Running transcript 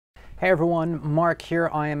Hey everyone, Mark here.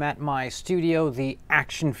 I am at my studio, the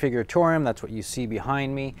Action Figuratorium. That's what you see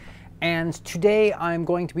behind me. And today I'm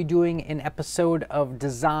going to be doing an episode of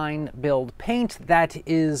Design, Build, Paint. That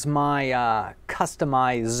is my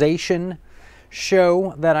customization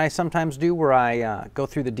show that I sometimes do, where I go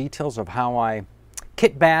through the details of how I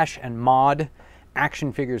kit bash and mod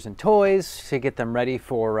action figures and toys to get them ready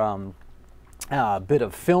for a bit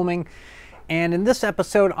of filming. And in this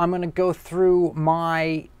episode, I'm going to go through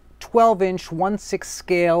my 12-inch 1/6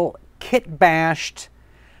 scale Kitbashed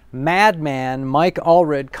Madman Mike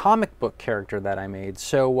Allred comic book character that I made.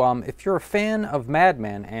 So if you're a fan of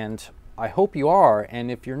Madman, and I hope you are,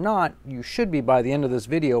 and if you're not, you should be by the end of this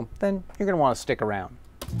video, then you're going to want to stick around.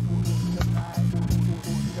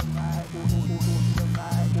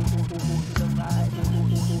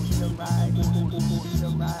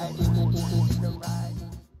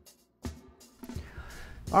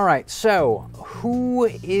 All right, so who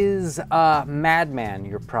is Madman,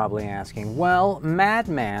 you're probably asking? Well,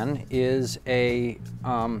 Madman is a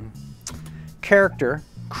character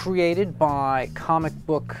created by comic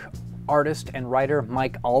book artist and writer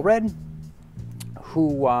Mike Allred,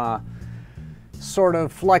 who sort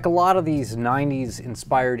of, like a lot of these 90s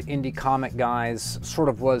inspired indie comic guys, sort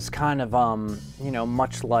of was kind of, you know,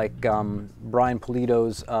 much like Brian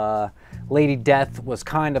Pulido's Lady Death was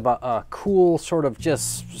kind of a cool sort of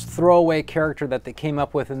just throwaway character that they came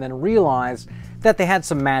up with, and then realized that they had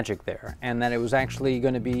some magic there, and that it was actually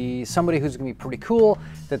going to be somebody who's going to be pretty cool,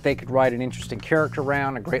 that they could write an interesting character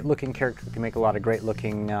around, a great looking character that can make a lot of great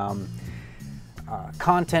looking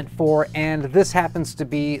content for, and this happens to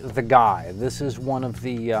be the guy. This is one of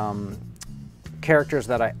the characters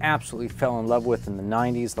that I absolutely fell in love with in the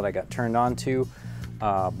 90s, that I got turned on to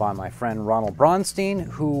by my friend Ronald Bronstein,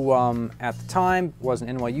 who at the time was an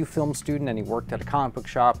NYU film student, and he worked at a comic book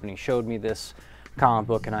shop, and he showed me this comic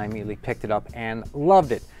book, and I immediately picked it up and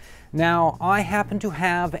loved it. Now, I happen to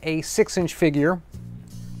have a 6-inch figure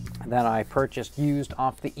that I purchased used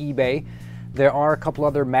off the eBay. There are a couple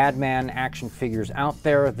other Madman action figures out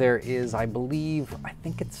there. There is, I believe, I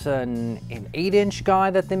think it's an 8-inch guy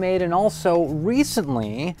that they made, and also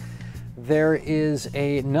recently there is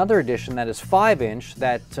another edition that is 5-inch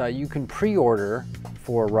that you can pre-order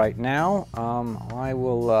for right now. I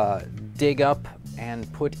will dig up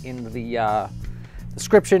and put in the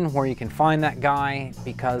description where you can find that guy,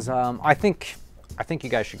 because I think you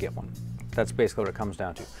guys should get one. That's basically what it comes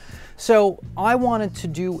down to. So I wanted to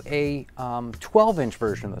do a 12-inch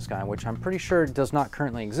version of this guy, which I'm pretty sure does not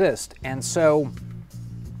currently exist, and so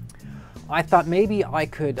I thought maybe I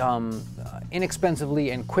could inexpensively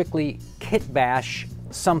and quickly kit bash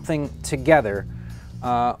something together,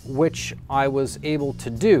 which I was able to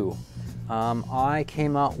do. I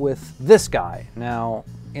came out with this guy. Now,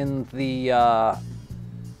 in the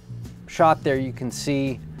shot there, you can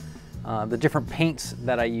see the different paints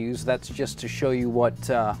that I use. That's just to show you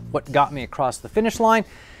what got me across the finish line.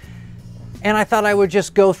 And I thought I would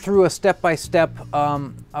just go through a step-by-step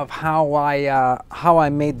of how I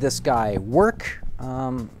made this guy work.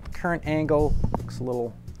 Current angle looks a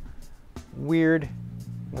little weird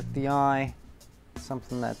with the eye.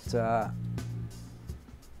 Something that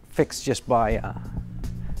fixed just by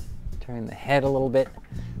turning the head a little bit.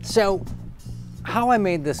 So how I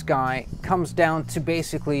made this guy comes down to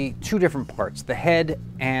basically two different parts, the head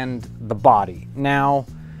and the body. Now,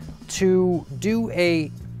 to do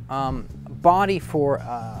a body for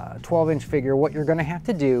a 12-inch figure, what you're going to have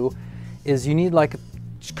to do is you need like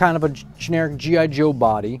kind of a generic G.I. Joe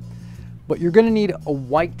body, but you're going to need a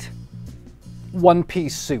white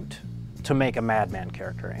one-piece suit to make a Madman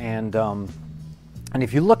character. And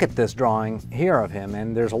if you look at this drawing here of him,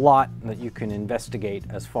 and there's a lot that you can investigate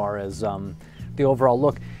as far as the overall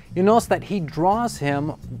look, you notice that he draws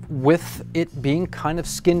him with it being kind of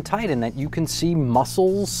skin tight, and that you can see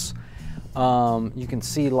muscles, you can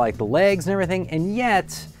see like the legs and everything, and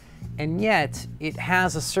yet it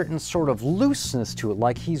has a certain sort of looseness to it,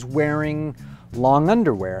 like he's wearing long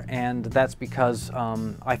underwear. And that's because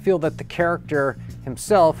I feel that the character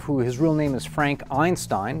himself, who his real name is Frank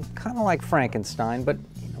Einstein, kind of like Frankenstein, but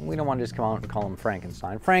you know, we don't want to just come out and call him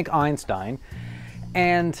Frankenstein, Frank Einstein,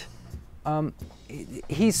 and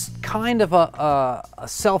he's kind of a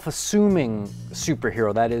self-assuming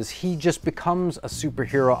superhero. That is, he just becomes a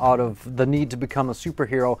superhero out of the need to become a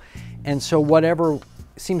superhero, and so whatever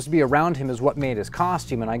seems to be around him is what made his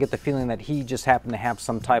costume. And I get the feeling that he just happened to have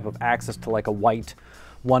some type of access to like a white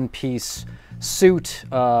one-piece suit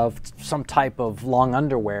of some type of long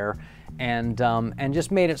underwear, and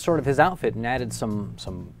just made it sort of his outfit, and added some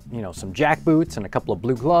jack boots and a couple of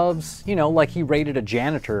blue gloves, you know, like he raided a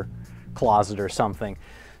janitor closet or something.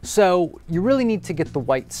 So you really need to get the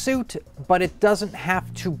white suit, but it doesn't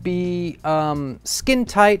have to be skin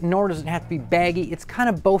tight, nor does it have to be baggy. It's kind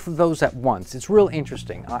of both of those at once. It's real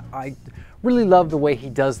interesting. I really love the way he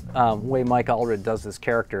does, way Mike Allred does this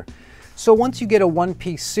character. So once you get a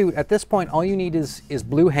one-piece suit, at this point all you need is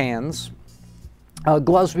blue hands.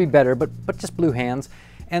 Gloves would be better, but just blue hands,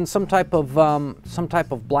 and some type of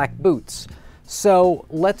black boots. So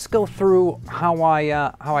let's go through how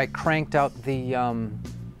I cranked out the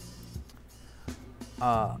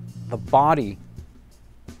body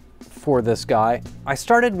for this guy. I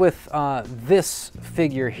started with this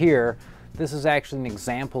figure here. This is actually an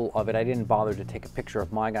example of it. I didn't bother to take a picture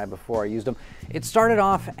of my guy before I used him. It started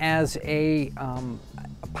off as a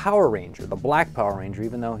Power Ranger, the Black Power Ranger,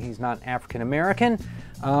 even though he's not African American.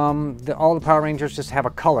 All the Power Rangers just have a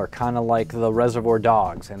color, kind of like the Reservoir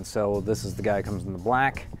Dogs, and so this is the guy who comes in the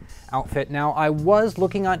black outfit. Now, I was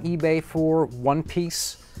looking on eBay for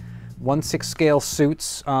one-piece, 1/6 scale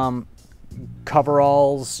suits,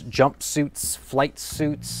 coveralls, jumpsuits, flight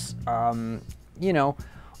suits, you know,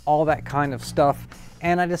 all that kind of stuff.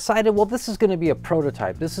 And I decided, well, this is going to be a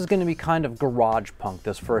prototype. This is going to be kind of garage punk,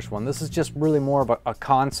 this first one. This is just really more of a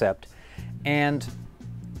concept. And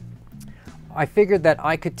I figured that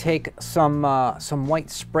I could take some white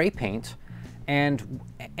spray paint, and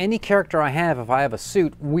any character I have, if I have a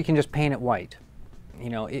suit, we can just paint it white. You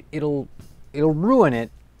know, it'll ruin it,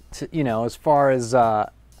 to, you know, as far as the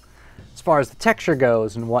texture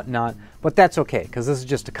goes and whatnot. But that's okay, because this is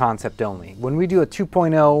just a concept only. When we do a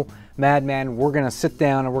 2.0 Madman, we're going to sit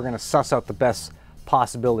down and we're going to suss out the best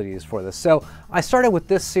possibilities for this. So I started with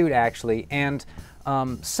this suit actually, and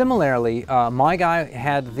similarly, my guy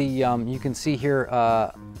had the, you can see here,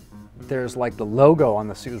 there's like the logo on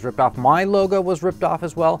the suit was ripped off. My logo was ripped off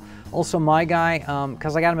as well. Also my guy,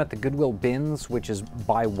 because I got him at the Goodwill bins, which is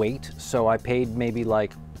by weight, so I paid maybe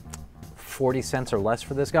like 40 cents or less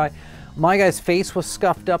for this guy. My guy's face was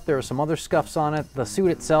scuffed up. There were some other scuffs on it. The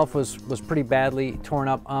suit itself was pretty badly torn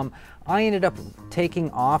up. I ended up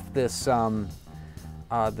taking off this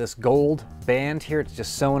this gold band here. It's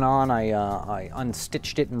just sewn on. I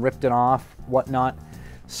unstitched it and ripped it off, whatnot.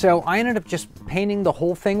 So I ended up just painting the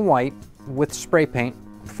whole thing white with spray paint,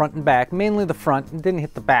 front and back, mainly the front. It didn't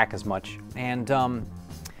hit the back as much. And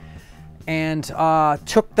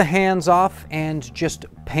took the hands off and just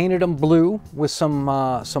painted them blue with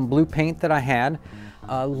some blue paint that I had.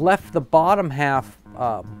 Left the bottom half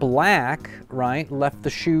black, right? Left the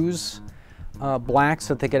shoes black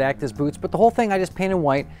so that they could act as boots, but the whole thing I just painted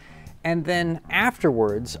white. And then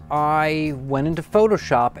afterwards, I went into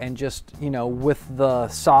Photoshop and just, you know, with the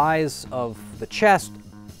size of the chest,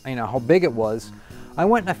 you know, how big it was, I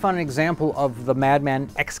went and I found an example of the Madman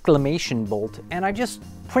exclamation bolt, and I just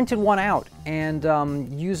printed one out, and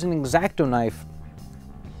using an X-Acto knife,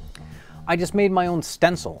 I just made my own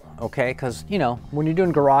stencil, okay? Because, you know, when you're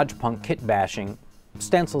doing garage punk kit bashing,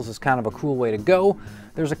 stencils is kind of a cool way to go.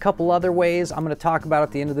 There's a couple other ways I'm going to talk about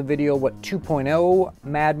at the end of the video what 2.0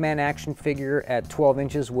 Madman action figure at 12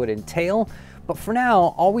 inches would entail. But for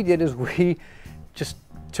now, all we did is we just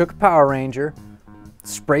took a Power Ranger,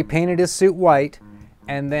 spray painted his suit white,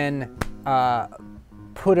 and then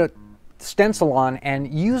put a stencil on,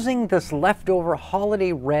 and using this leftover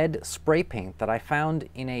holiday red spray paint that I found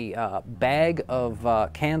in a bag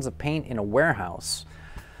of cans of paint in a warehouse,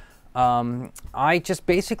 I just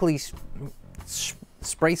basically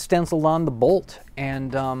spray stenciled on the bolt,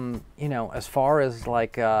 and you know, as far as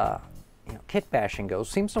like you know, kit bashing goes,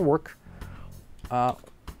 seems to work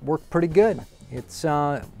pretty good. It's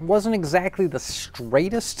wasn't exactly the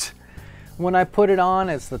straightest when I put it on.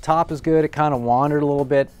 It's the top is good. It kind of wandered a little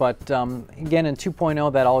bit, but again, in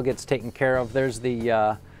 2.0 that all gets taken care of. There's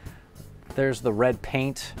the red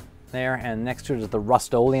paint there, and next to it is the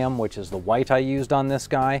Rust-Oleum, which is the white I used on this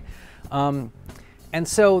guy. And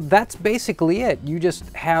so that's basically it. You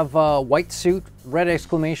just have a white suit, red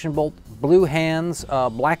exclamation bolt, blue hands,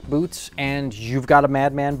 black boots, and you've got a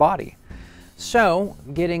Madman body. So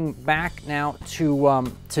getting back now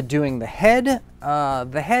to doing the head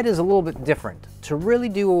is a little bit different. To really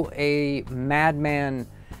do a Madman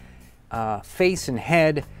face and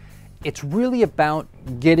head, it's really about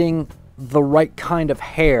getting the right kind of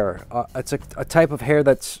hair. It's a type of hair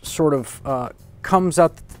that's sort of comes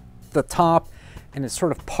out the top, and it's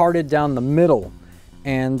sort of parted down the middle,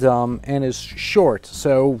 and is short.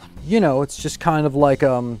 So, you know, it's just kind of like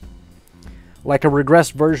a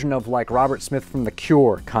regressed version of like Robert Smith from The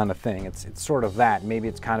Cure kind of thing. It's sort of that. Maybe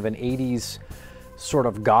it's kind of an 80s sort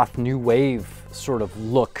of goth new wave sort of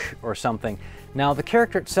look or something. Now the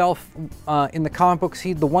character itself in the comic books,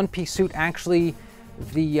 the one-piece suit actually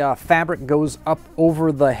the fabric goes up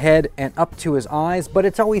over the head and up to his eyes, but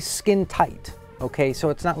it's always skin tight, okay? So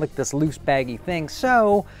it's not like this loose baggy thing.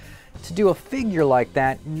 So to do a figure like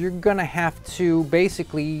that, you're gonna have to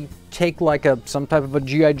basically take like some type of a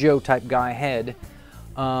G.I. Joe type guy head,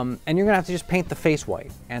 and you're gonna have to just paint the face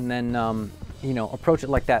white and then, you know, approach it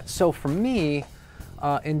like that. So for me,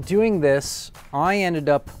 in doing this, I ended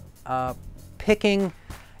up picking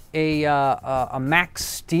a Max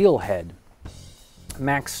Steel head.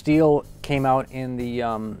 Max Steel came out in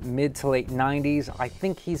the mid to late 90s. I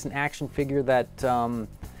think he's an action figure that,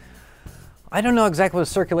 I don't know exactly what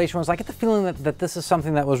the circulation was. I get the feeling that this is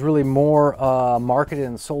something that was really more marketed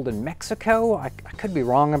and sold in Mexico. I could be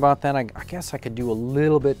wrong about that. I guess I could do a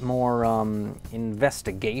little bit more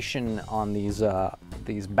investigation on these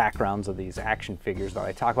backgrounds of these action figures that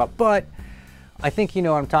I talk about. But I think you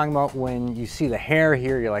know what I'm talking about when you see the hair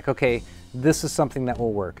here. You're like, okay, this is something that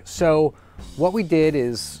will work. So what we did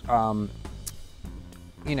is,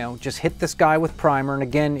 you know, just hit this guy with primer. And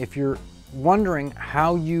again, if you're wondering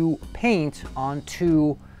how you paint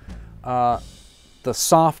onto the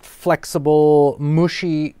soft, flexible,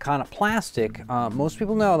 mushy kind of plastic, most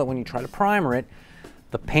people know that when you try to primer it,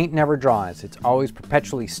 the paint never dries. It's always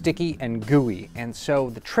perpetually sticky and gooey. And so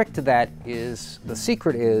the trick to that is, the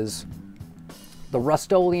secret is the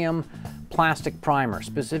Rust-Oleum plastic primer,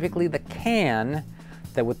 specifically the can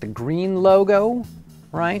that with the green logo,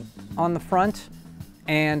 right, on the front,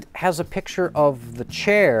 and has a picture of the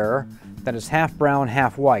chair that is half brown,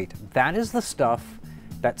 half white. That is the stuff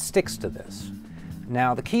that sticks to this.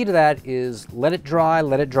 Now, the key to that is let it dry,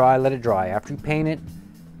 let it dry, let it dry. After you paint it,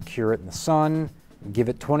 cure it in the sun, give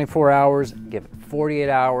it 24 hours, give it 48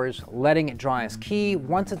 hours. Letting it dry is key.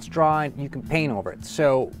 Once it's dry, you can paint over it.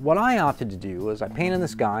 So what I opted to do is I painted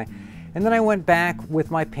this guy, and then I went back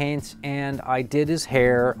with my paints and I did his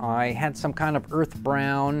hair. I had some kind of earth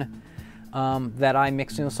brown that I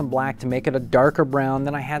mixed in with some black to make it a darker brown.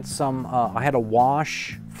 Then I had I had a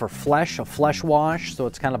wash for flesh, a flesh wash, so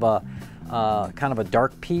it's kind of a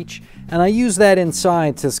dark peach. And I used that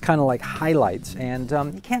inside to kind of like highlights. And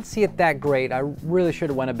you can't see it that great. I really should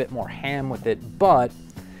have went a bit more ham with it, but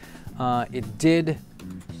it did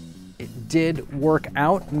work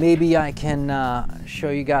out. Maybe I can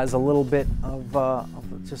show you guys a little bit of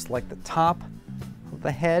just like the top of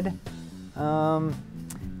the head,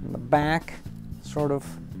 the back, sort of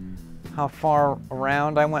how far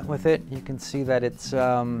around I went with it. You can see that it's,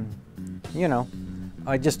 you know,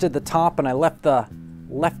 I just did the top and I left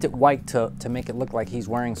it white to make it look like he's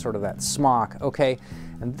wearing sort of that smock, okay?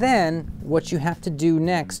 And then what you have to do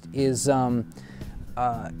next is you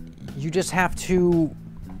just have to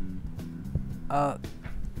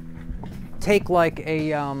take like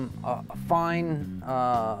a fine,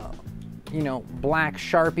 you know, black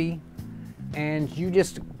Sharpie, and you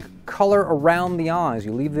just color around the eyes.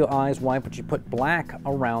 You leave the eyes white, but you put black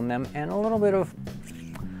around them and a little bit of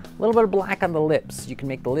black on the lips. You can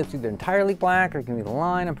make the lips either entirely black or you can leave a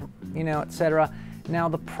line, you know, etc. Now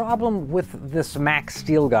the problem with this Max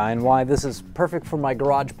Steel guy, and why this is perfect for my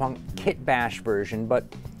Garage Punk Kitbashed version, but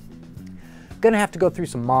gonna have to go through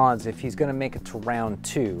some mods if he's gonna make it to round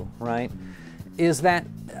 2, right? Is that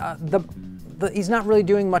he's not really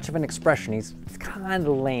doing much of an expression. He's kind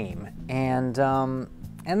of lame, and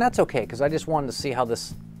that's okay because I just wanted to see how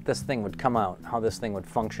this thing would come out, how this thing would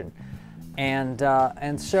function. And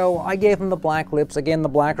so I gave him the black lips, again the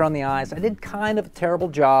black around the eyes. I did kind of a terrible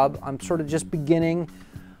job. I'm sort of just beginning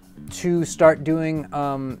to start doing,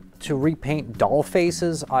 to repaint doll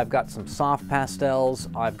faces. I've got some soft pastels,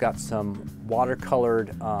 I've got some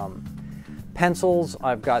watercolored pencils,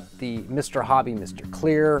 I've got the Mr. Hobby Mr.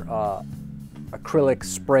 Clear acrylic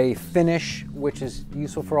spray finish, which is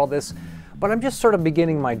useful for all this. But I'm just sort of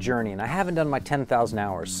beginning my journey and I haven't done my 10,000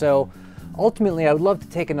 hours. So ultimately, I would love to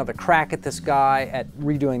take another crack at this guy, at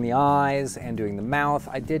redoing the eyes and doing the mouth.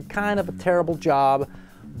 I did kind of a terrible job,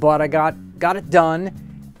 but I got it done,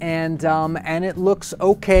 and it looks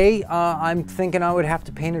okay. I'm thinking I would have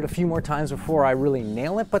to paint it a few more times before I really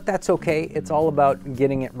nail it, but that's okay. It's all about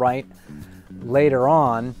getting it right later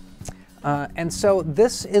on. And so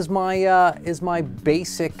this is my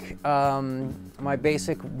basic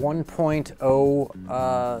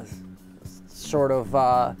 1.0 sort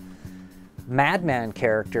of Madman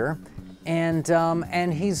character,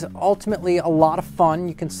 and he's ultimately a lot of fun.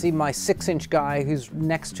 You can see my 6-inch guy who's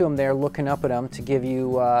next to him there looking up at him to give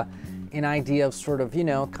you an idea of sort of, you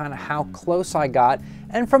know, kind of how close I got.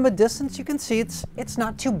 And from a distance you can see it's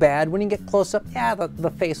not too bad. When you get close up, yeah,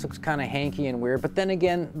 the face looks kind of hanky and weird, but then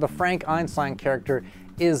again, the Frank Einstein character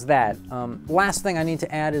is that. Last thing I need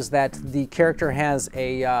to add is that the character has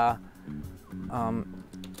a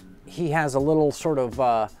he has a little sort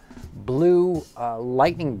of blue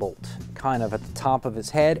lightning bolt kind of at the top of his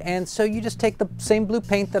head, and so you just take the same blue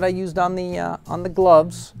paint that I used on the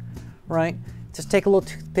gloves, right? Just take a little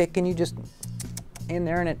toothpick and you just in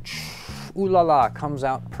there, and it ooh la la comes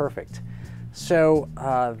out perfect. So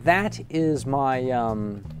that is my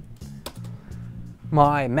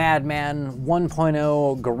my Madman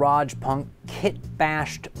 1.0 Garage Punk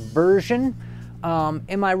Kitbashed version.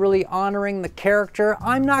 Am I really honoring the character?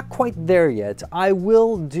 I'm not quite there yet. I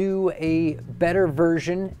will do a better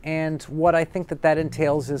version, and what I think that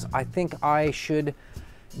entails is I think I should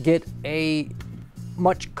get a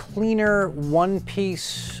much cleaner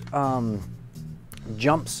one-piece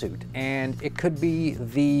jumpsuit, and it could be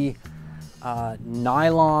the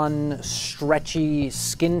nylon stretchy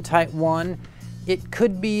skin tight one. It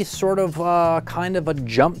could be sort of kind of a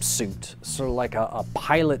jumpsuit, sort of like a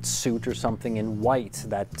pilot suit or something in white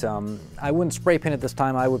that I wouldn't spray paint it this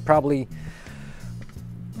time. I would probably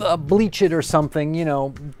bleach it or something, you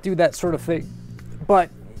know, do that sort of thing. But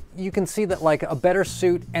you can see that like a better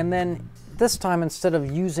suit, and then this time instead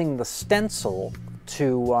of using the stencil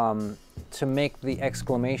to make the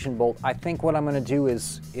exclamation bolt, I think what I'm going to do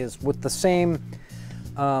is with the same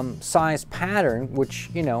size pattern, which,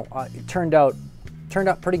 you know, it turned out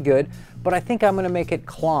pretty good, but I think I'm going to make it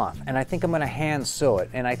cloth, and I think I'm going to hand sew it,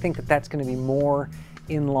 and I think that that's going to be more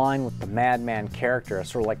in line with the Madman character,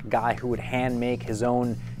 sort of like a guy who would hand make his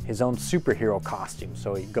own superhero costume.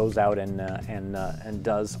 So he goes out and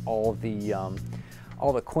does all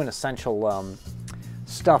the quintessential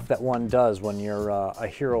stuff that one does when you're a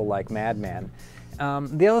hero like Madman.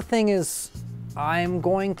 The other thing is, I'm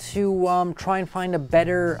going to try and find a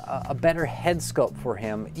better head sculpt for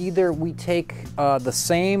him. Either we take the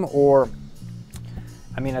same, or,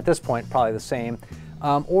 I mean, at this point, probably the same,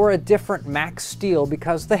 or a different max steel,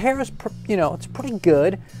 because the hair is, you know, it's pretty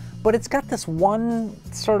good, but it's got this one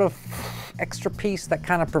sort of extra piece that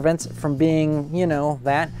kind of prevents it from being, you know,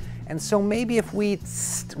 that. And so maybe if we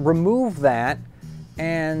remove that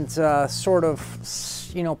and sort of,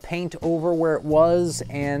 you know, paint over where it was,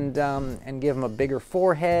 and give him a bigger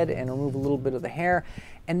forehead and remove a little bit of the hair,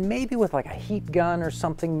 and maybe with like a heat gun or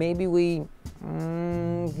something, maybe we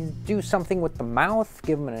do something with the mouth,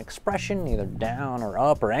 give him an expression either down or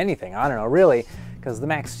up or anything. I don't know really, because the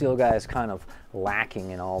Max Steel guy is kind of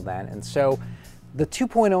lacking in all that. And so the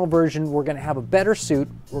 2.0 version, we're going to have a better suit,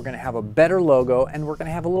 we're going to have a better logo, and we're going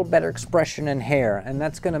to have a little better expression and hair, and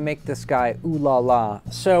that's going to make this guy ooh la la.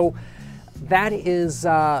 So that is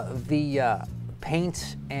the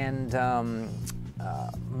paint and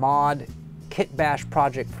mod kit bash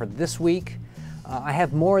project for this week. I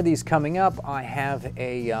have more of these coming up. I have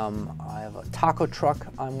a taco truck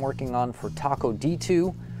I'm working on for Taco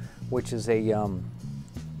D2, which is a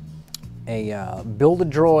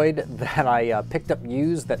Build-A-Droid that I picked up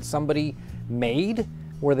used that somebody made,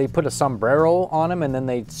 where they put a sombrero on him and then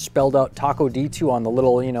they spelled out Taco D2 on the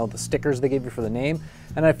little, you know, the stickers they give you for the name.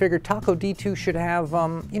 And I figured Taco D2 should have,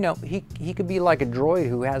 you know, he could be like a droid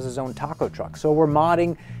who has his own taco truck. So we're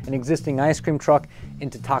modding an existing ice cream truck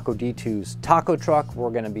into Taco D2's taco truck. We're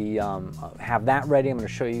going to be have that ready. I'm going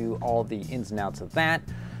to show you all the ins and outs of that.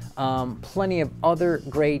 Plenty of other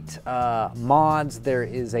great mods. There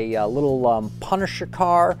is a little Punisher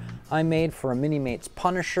car I made for a Mini-Mates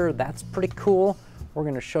Punisher. That's pretty cool. We're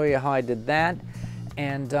going to show you how I did that.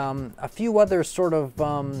 And a few other sort of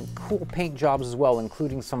cool paint jobs as well,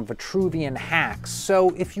 including some Vitruvian hacks.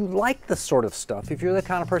 So if you like this sort of stuff, if you're the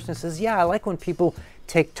kind of person who says, yeah, I like when people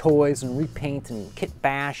take toys and repaint and kit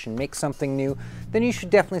bash and make something new, then you should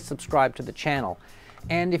definitely subscribe to the channel.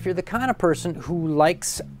 And if you're the kind of person who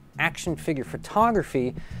likes action figure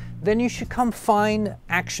photography, then you should come find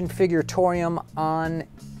Action Figuratorium on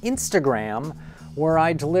Instagram, where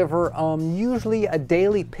I deliver usually a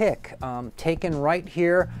daily pic taken right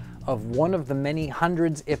here of one of the many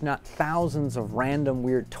hundreds, if not thousands, of random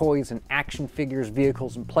weird toys and action figures,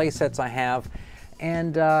 vehicles, and play sets I have,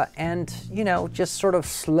 and you know, just sort of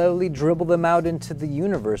slowly dribble them out into the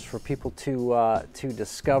universe for people to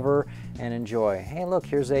discover and enjoy. Hey, look,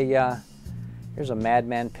 here's a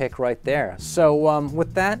Madman pic right there. So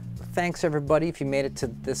with that, thanks everybody if you made it to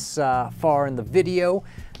this far in the video.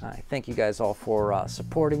 I thank you guys all for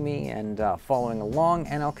supporting me and following along,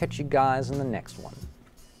 and I'll catch you guys in the next one.